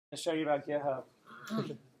To show you about GitHub.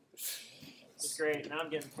 It's great. Now I'm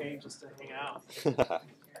getting paid just to hang out. Thanks,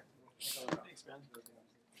 man.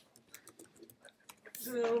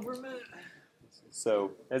 Over a minute.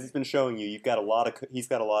 So, as he's been showing you, he's got a lot of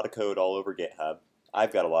code all over GitHub.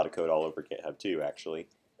 I've got a lot of code all over GitHub too, actually.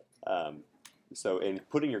 So,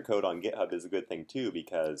 putting your code on GitHub is a good thing too,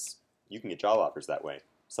 because you can get job offers that way.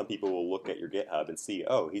 Some people will look at your GitHub and see,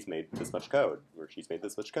 oh, he's made this much code, or she's made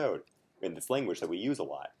this much code in this language that we use a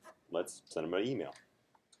lot. Let's send them an email.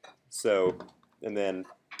 So, and then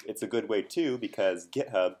it's a good way too, because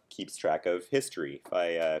GitHub keeps track of history. If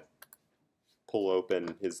I pull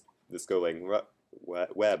open this Golang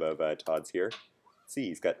web of Todd's here, see,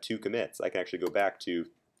 he's got 2 commits. I can actually go back to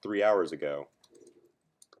 3 hours ago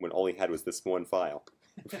when all he had was this one file.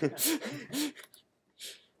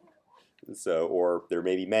 So, or there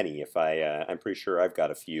may be many. If I'm pretty sure I've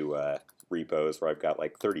got a few repos where I've got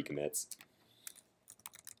like 30 commits.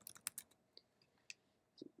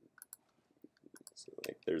 So,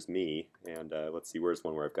 like, there's me, and let's see, where's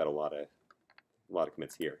one where I've got a lot of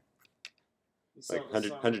commits here. Like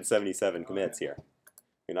 177 commits here.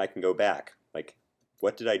 And I can go back, like,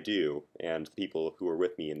 what did I do? And the people who were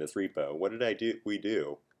with me in this repo, what did we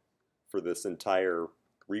do for this entire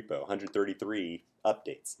repo? 133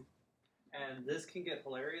 updates. And this can get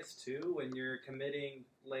hilarious too when you're committing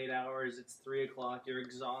late hours, it's 3 o'clock, you're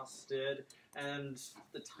exhausted, and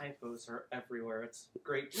the typos are everywhere. It's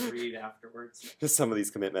great to read afterwards. Some of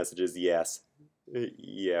these commit messages, yes.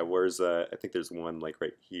 Yeah, where's, I think there's one like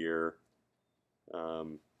right here.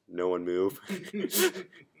 No one move.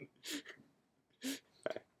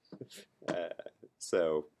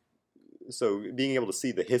 So being able to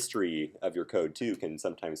see the history of your code too can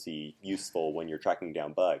sometimes be useful when you're tracking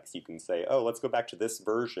down bugs. You can say, oh, let's go back to this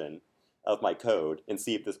version of my code and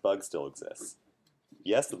see if this bug still exists.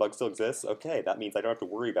 Yes, the bug still exists. Okay, that means I don't have to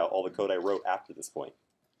worry about all the code I wrote after this point.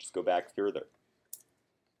 Just go back further.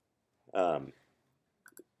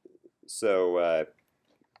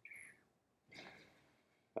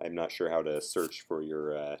 I'm not sure how to search for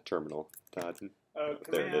your terminal, Todd. Oh,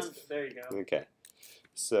 there it is. There you go. Okay.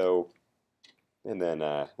 So, and then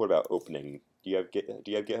what about opening? Do you have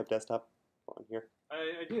GitHub Desktop on here?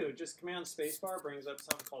 I do. Just Command Spacebar brings up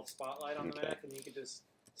something called Spotlight on the Mac, and you can just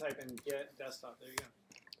type in Git Desktop. There you go.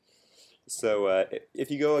 So if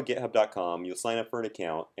you go to github.com, you'll sign up for an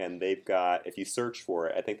account, and they've got, if you search for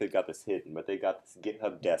it, I think they've got this hidden, but they've got this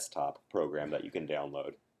GitHub Desktop program that you can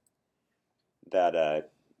download. That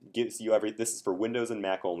gives you this is for Windows and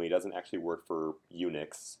Mac only. It doesn't actually work for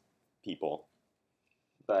Unix people.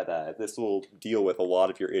 But this will deal with a lot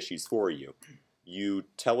of your issues for you. You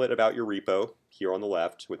tell it about your repo here on the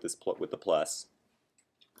left with the plus.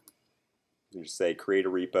 You just say create a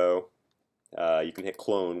repo. You can hit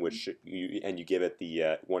clone, and you give it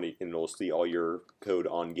the one, and it'll see all your code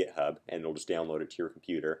on GitHub, and it'll just download it to your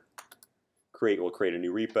computer. Will create a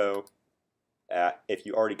new repo. If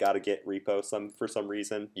you already got a Git repo for some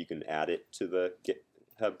reason, you can add it to the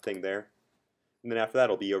GitHub thing there. And then after that,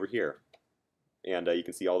 it'll be over here. And you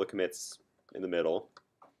can see all the commits in the middle,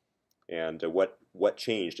 and what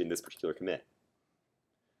changed in this particular commit.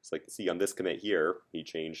 So like, see on this commit here, he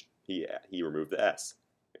removed the S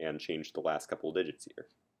and changed the last couple of digits here,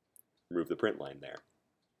 removed the print line there,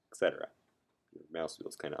 etc. Your mouse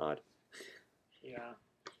wheel's kind of odd. Yeah.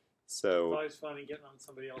 So it's always funny getting on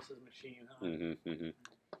somebody else's machine, huh?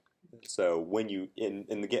 So when you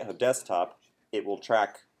in the GitHub Desktop, it will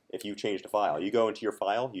track if you changed a file. You go into your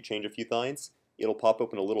file, you change a few lines, it'll pop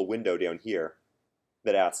open a little window down here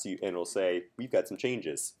that asks you, and it'll say, we've got some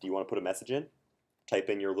changes. Do you want to put a message in? Type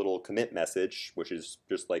in your little commit message, which is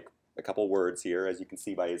just like a couple words here. As you can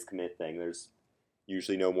see by his commit thing, there's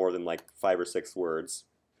usually no more than like 5 or 6 words.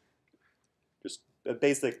 Just a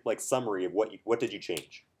basic like summary of what did you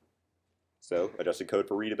change. So adjusted code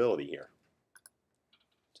for readability here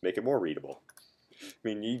to make it more readable. I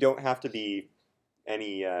mean, you don't have to be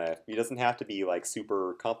it doesn't have to be like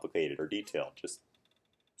super complicated or detailed. Just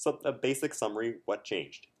a basic summary, what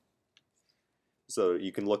changed. So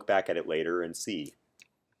you can look back at it later and see.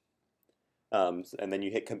 And then you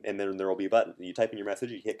hit, and then there will be a button. You type in your message,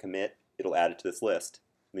 you hit commit, it'll add it to this list.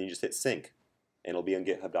 And then you just hit sync, and it'll be on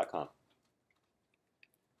github.com.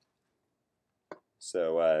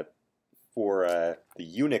 So for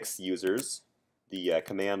the Unix users, the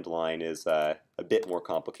command line is a bit more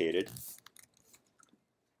complicated.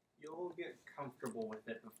 You'll get comfortable with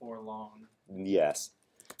it before long. Yes.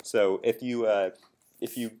 So if you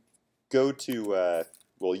go to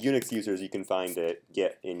well, Unix users, you can find it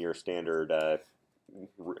Git in your standard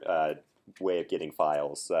way of getting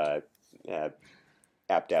files,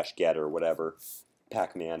 app-get or whatever.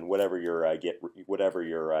 pacman, whatever your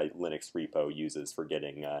Linux repo uses for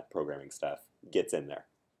getting programming stuff, gets in there.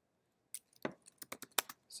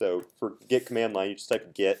 So for git command line, you just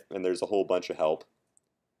type git, and there's a whole bunch of help.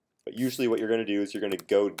 But usually what you're going to do is you're going to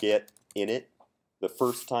go git init the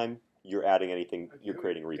first time you're adding anything, you're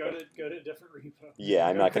creating repo. Go to a different repo. Yeah,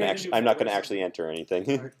 I'm not going to actually enter anything.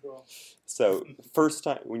 Alright, cool. So first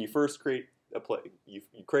time when you first create you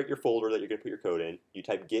create your folder that you're going to put your code in. You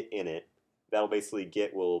type git init. That'll basically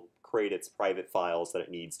Git will create its private files that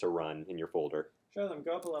it needs to run in your folder. Show them.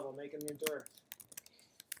 Go up a level. Make them endure.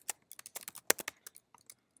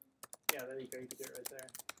 Yeah, there you go. You could do it right there.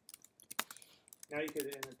 Now you could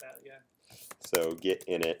init that. Yeah. So git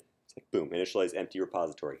init. It's like boom. Initialize empty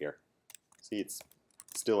repository here. See, it's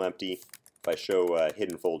still empty. If I show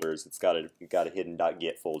hidden folders, it's got a hidden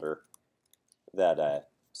 .git folder.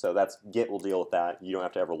 So that's Git will deal with that. You don't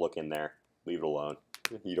have to ever look in there. Leave it alone.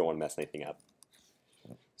 You don't want to mess anything up.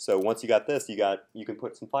 So once you got this, you can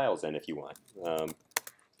put some files in if you want.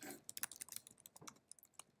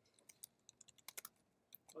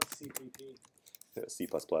 What's CPP? C++.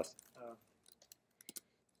 Oh.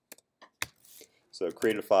 So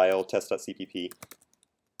create a file, test.cpp.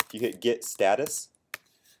 You hit git status. It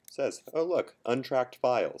says, oh look, untracked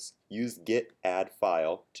files. Use git add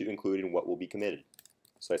file to include in what will be committed.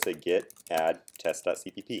 So I say git add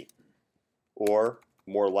test.cpp. Or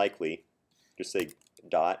more likely, just say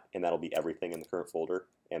dot, and that'll be everything in the current folder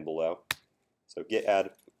and below. So git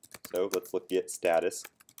add. So let's look git status.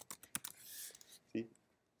 See,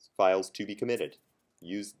 files to be committed.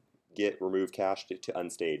 Use git remove cache to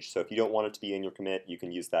unstaged. So if you don't want it to be in your commit, you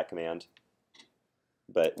can use that command.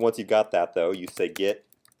 But once you've got that, though, you say git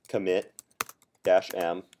commit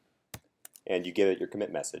 -m, and you give it your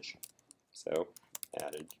commit message. So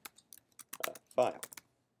added file.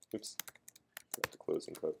 Oops. The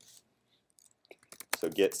closing quote. So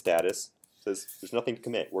git status says there's nothing to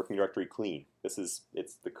commit. Working directory clean. It's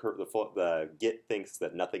the git thinks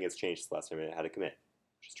that nothing has changed the last time it had a commit,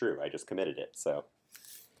 which is true. I just committed it. So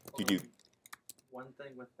if you do. One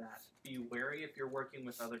thing with that, be wary if you're working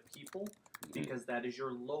with other people, because that is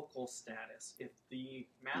your local status. If the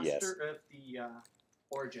master of the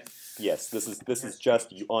origin. Yes, this is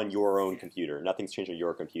just on your own computer. Nothing's changed on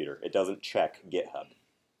your computer. It doesn't check GitHub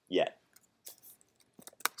yet.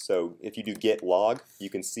 So if you do git log, you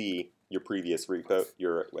can see your previous repo,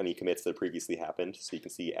 any commits that previously happened. So you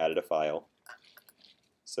can see you added a file.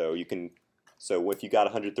 So if you got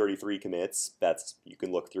 133 commits, you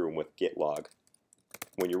can look through them with git log.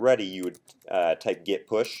 When you're ready, you would type git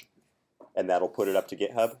push, and that'll put it up to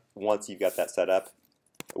GitHub. Once you've got that set up,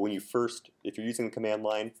 if you're using the command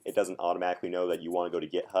line, it doesn't automatically know that you want to go to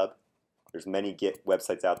GitHub. There's many Git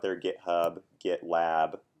websites out there: GitHub,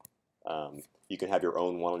 GitLab. You can have your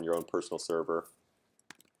own one on your own personal server.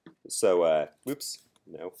 So, oops,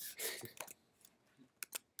 no.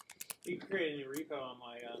 You can create a new repo on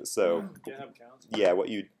my GitHub account. Yeah,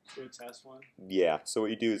 Do a test one. Yeah, so what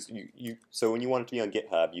you do is so when you want it to be on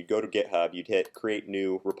GitHub, you go to GitHub, you'd hit create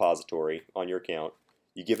new repository on your account.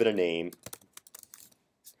 You give it a name,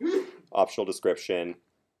 optional description,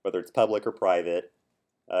 whether it's public or private.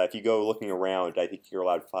 If you go looking around, I think you're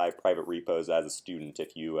allowed 5 private repos as a student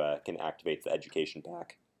if you can activate the education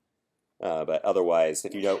pack. But otherwise,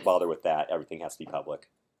 if you don't bother with that, everything has to be public.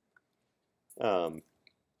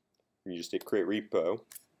 You just hit create repo,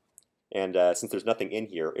 and since there's nothing in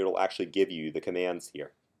here, it'll actually give you the commands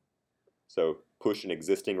here. So push an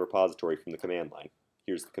existing repository from the command line.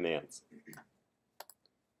 Here's the commands.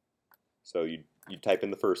 So you type in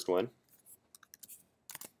the first one,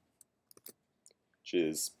 which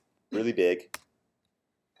is really big,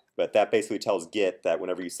 but that basically tells Git that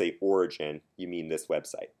whenever you say origin, you mean this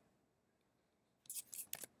website.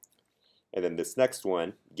 And then this next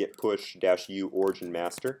one, git push -u origin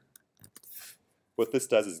master. What this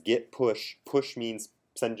does is git push. Push means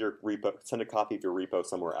send a copy of your repo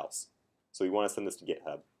somewhere else. So you want to send this to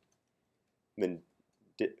GitHub.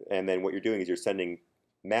 And then what you're doing is you're sending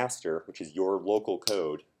master, which is your local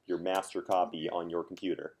code, your master copy on your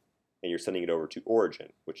computer, and you're sending it over to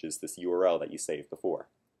origin, which is this URL that you saved before.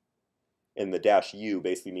 And the -u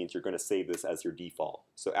basically means you're going to save this as your default.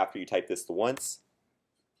 So after you type this once,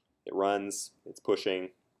 it runs, it's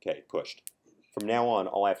pushing, okay, pushed. From now on,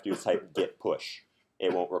 all I have to do is type git push.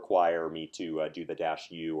 It won't require me to do the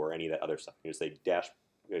 -u or any of that other stuff. You just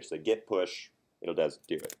say git push, it'll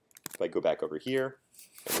do it. If I go back over here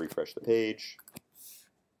and refresh the page,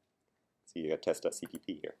 see you got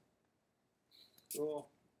test.cpp here. Cool.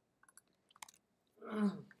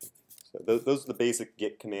 So those are the basic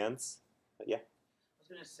git commands. Yeah. I was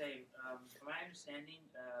going to say, from my understanding,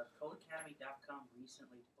 CodeAcademy.com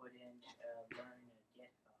recently put in Learn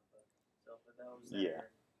GitHub. So for those that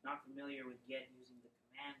are not familiar with Git using the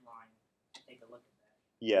command line, take a look at that.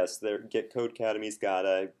 Yes, Git Code Academy's got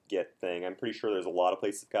a Git thing. I'm pretty sure there's a lot of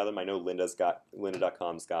places that got them. I know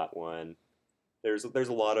Lynda.com's got one. There's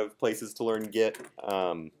a lot of places to learn Git.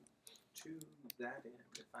 To that end,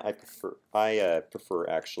 if I prefer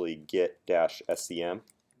actually git-scm.com.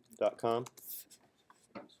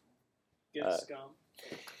 Get scum.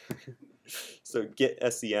 So Git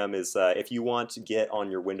SCM is if you want Git on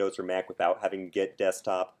your Windows or Mac without having Git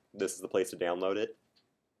Desktop, this is the place to download it.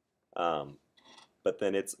 But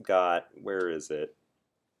then it's got, where is it?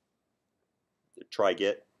 Try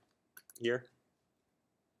Git here,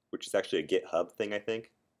 which is actually a GitHub thing, I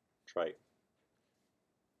think.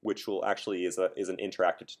 Which will actually is an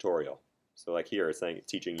interactive tutorial. So like here, it's saying it's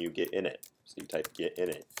teaching you Git init. So you type Git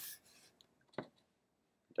init.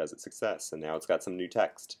 It does it success, and now it's got some new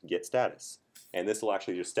text, Git status. And this will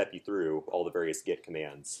actually just step you through all the various Git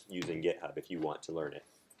commands using GitHub if you want to learn it.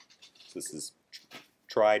 So this is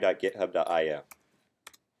try.github.io.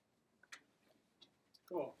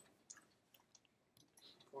 Cool.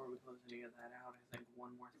 Before we close any of that out, I think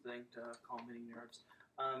one more thing to calm any nerves.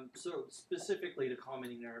 So specifically to calm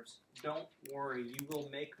any nerves, don't worry, you will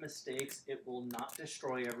make mistakes. It will not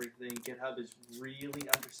destroy everything. GitHub is really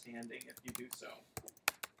understanding if you do so.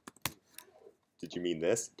 Did you mean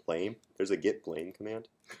this? Blame? There's a git blame command?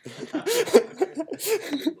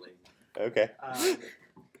 Okay.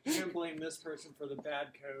 You can blame this person for the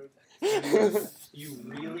bad code. You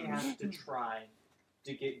really have to try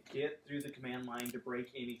to get Git through the command line to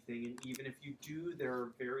break anything, and even if you do, there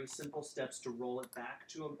are very simple steps to roll it back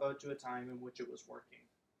to a time in which it was working.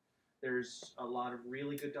 There's a lot of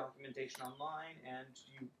really good documentation online, and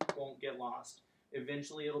you won't get lost.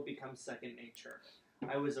 Eventually, it'll become second nature.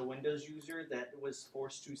 I was a Windows user that was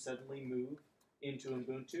forced to suddenly move into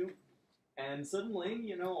Ubuntu, and suddenly,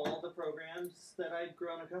 you know, all the programs that I'd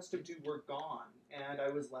grown accustomed to were gone, and I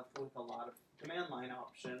was left with a lot of command line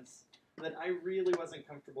options that I really wasn't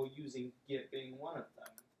comfortable using, Git being one of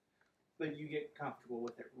them. But you get comfortable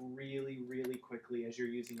with it really, really quickly as you're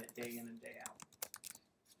using it day in and day out.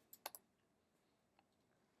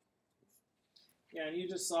 Yeah, and you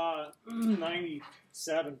just saw 97%.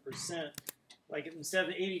 Like instead of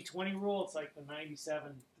the 80-20 rule, it's like the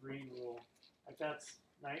 97-3 rule. Like that's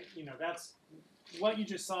what you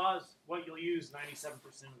just saw is what you'll use 97%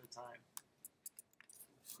 of the time.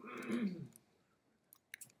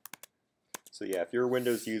 So yeah, if you're a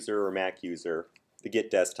Windows user or Mac user, the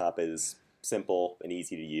Git Desktop is simple and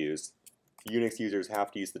easy to use. Unix users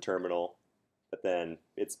have to use the terminal, but then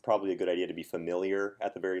it's probably a good idea to be familiar,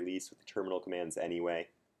 at the very least, with the terminal commands anyway,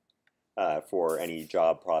 for any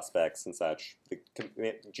job prospects and such. The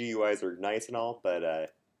GUIs are nice and all, but a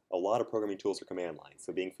lot of programming tools are command line,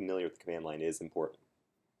 so being familiar with the command line is important.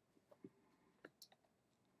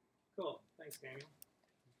 Cool. Thanks, Daniel.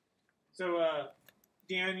 So,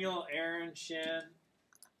 Daniel, Aaron, Shen,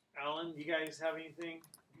 Alan, you guys have anything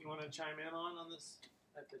you want to chime in on this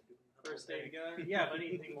first day together? Yeah, but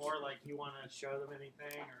anything more, like you want to show them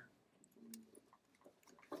anything?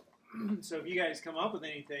 Or so if you guys come up with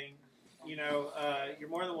anything, you know, you're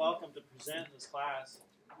more than welcome to present in this class.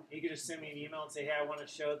 You can just send me an email and say, hey, I want to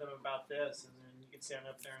show them about this, and then you can stand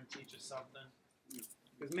up there and teach us something.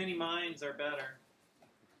 Because many minds are better,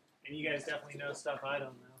 and you guys definitely know stuff I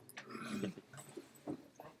don't know.